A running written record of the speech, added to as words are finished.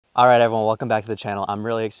All right, everyone, welcome back to the channel. I'm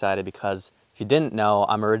really excited because if you didn't know,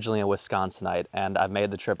 I'm originally a Wisconsinite, and I've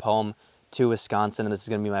made the trip home to Wisconsin, and this is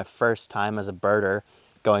going to be my first time as a birder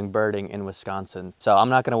going birding in Wisconsin. So I'm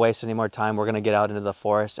not going to waste any more time. We're going to get out into the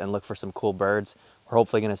forest and look for some cool birds. We're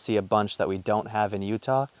hopefully going to see a bunch that we don't have in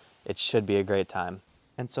Utah. It should be a great time.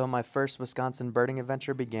 And so my first Wisconsin birding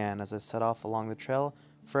adventure began as I set off along the trail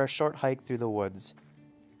for a short hike through the woods.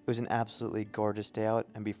 It was an absolutely gorgeous day out,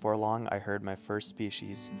 and before long I heard my first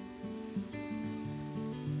species.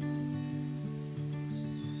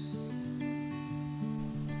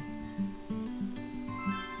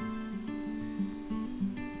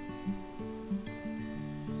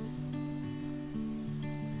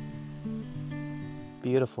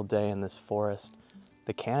 Beautiful day in this forest.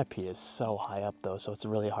 The canopy is so high up though, so it's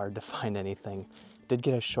really hard to find anything. Did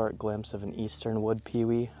get a short glimpse of an eastern wood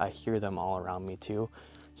pewee. I hear them all around me too.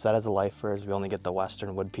 So that as a lifer, we only get the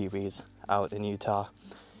western wood pewees out in Utah.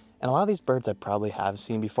 And a lot of these birds I probably have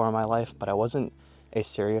seen before in my life, but I wasn't a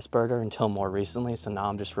serious birder until more recently, so now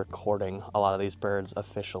I'm just recording a lot of these birds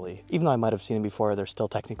officially. Even though I might have seen them before, they're still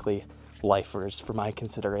technically lifers for my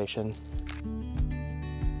consideration.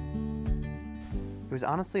 It was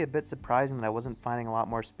honestly a bit surprising that I wasn't finding a lot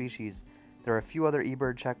more species. There are a few other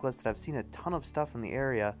eBird checklists that I've seen a ton of stuff in the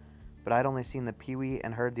area, but I'd only seen the pewee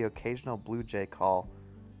and heard the occasional blue jay call.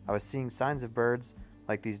 I was seeing signs of birds,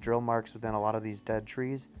 like these drill marks within a lot of these dead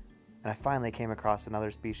trees, and I finally came across another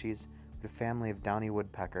species, the family of downy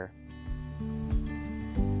woodpecker.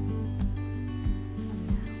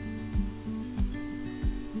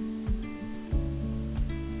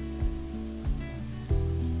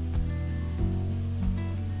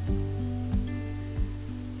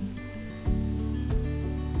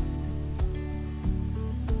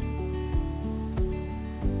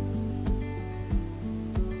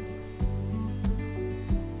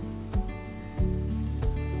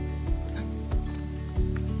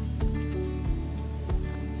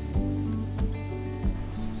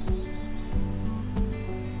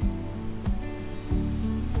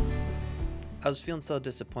 I was feeling so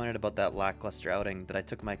disappointed about that lackluster outing that I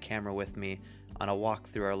took my camera with me on a walk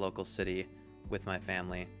through our local city with my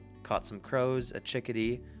family. Caught some crows, a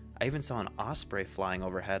chickadee. I even saw an osprey flying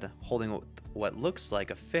overhead holding what looks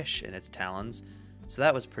like a fish in its talons, so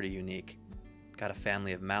that was pretty unique. Got a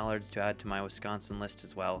family of mallards to add to my Wisconsin list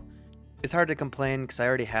as well. It's hard to complain because I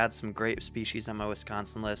already had some great species on my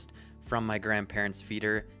Wisconsin list from my grandparents'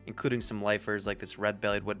 feeder, including some lifers like this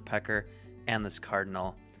red-bellied woodpecker and this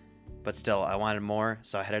cardinal. But still, I wanted more,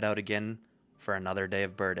 so I headed out again for another day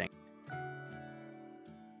of birding.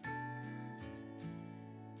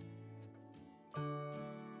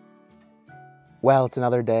 Well, it's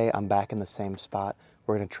another day. I'm back in the same spot.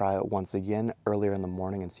 We're going to try it once again earlier in the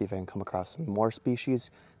morning and see if I can come across some more species.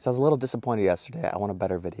 So I was a little disappointed yesterday. I want a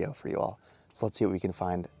better video for you all. So let's see what we can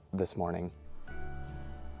find this morning.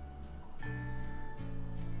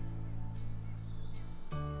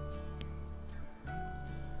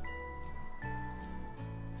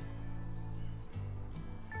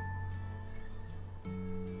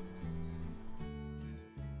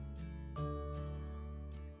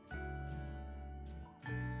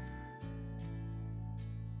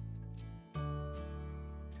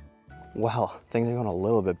 Well, things are going a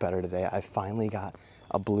little bit better today. I finally got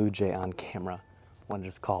a blue jay on camera. One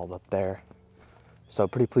just called up there. So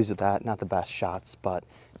pretty pleased with that. Not the best shots, but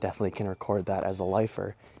definitely can record that as a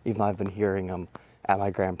lifer, even though I've been hearing them at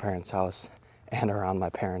my grandparents' house and around my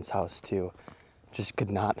parents' house too. Just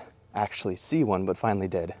could not actually see one, but finally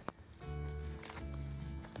did.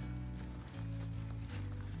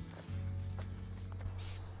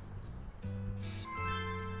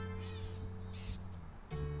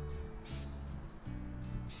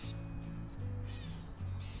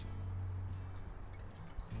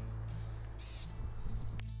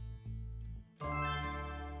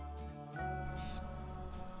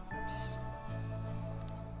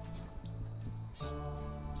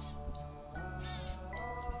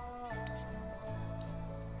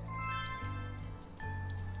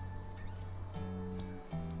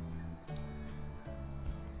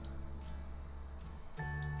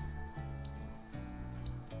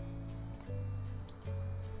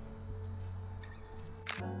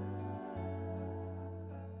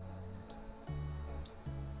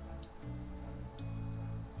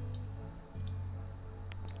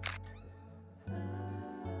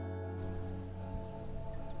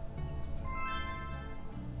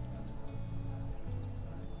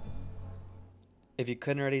 If you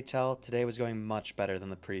couldn't already tell, today was going much better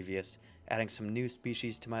than the previous, adding some new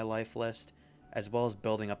species to my life list, as well as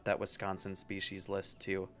building up that Wisconsin species list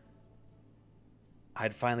too. I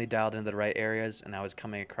had finally dialed into the right areas and I was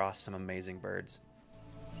coming across some amazing birds.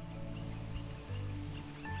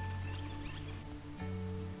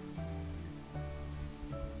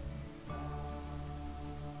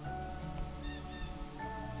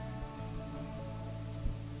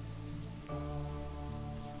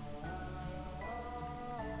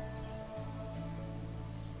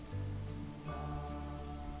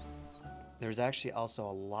 There was actually also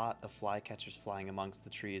a lot of flycatchers flying amongst the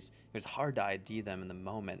trees. It was hard to ID them in the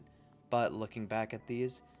moment, but looking back at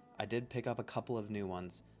these, I did pick up a couple of new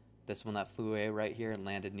ones. This one that flew away right here and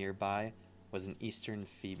landed nearby was an eastern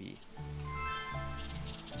phoebe.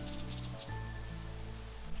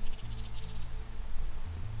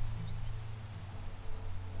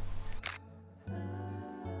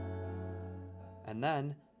 And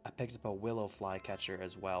then I picked up a willow flycatcher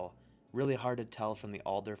as well. Really hard to tell from the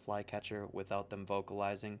alder flycatcher without them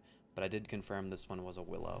vocalizing, but I did confirm this one was a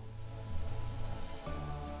willow.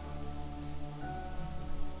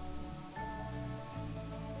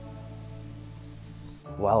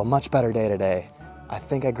 Well, a much better day today. I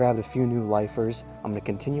think I grabbed a few new lifers. I'm going to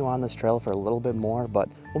continue on this trail for a little bit more, but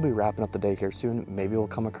we'll be wrapping up the day here soon. Maybe we'll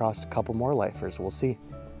come across a couple more lifers. We'll see.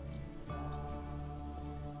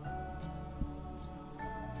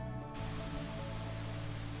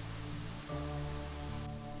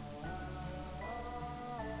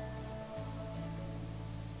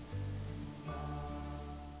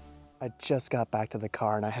 I just got back to the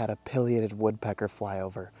car and I had a pileated woodpecker fly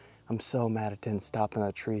over. I'm so mad it didn't stop in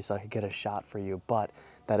the tree so I could get a shot for you, but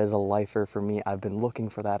that is a lifer for me. I've been looking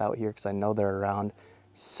for that out here because I know they're around.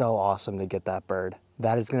 So awesome to get that bird.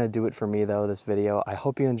 That is going to do it for me though, this video. I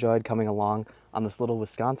hope you enjoyed coming along on this little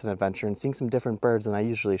Wisconsin adventure and seeing some different birds than I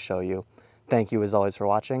usually show you. Thank you as always for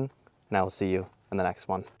watching, and I will see you in the next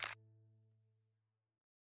one.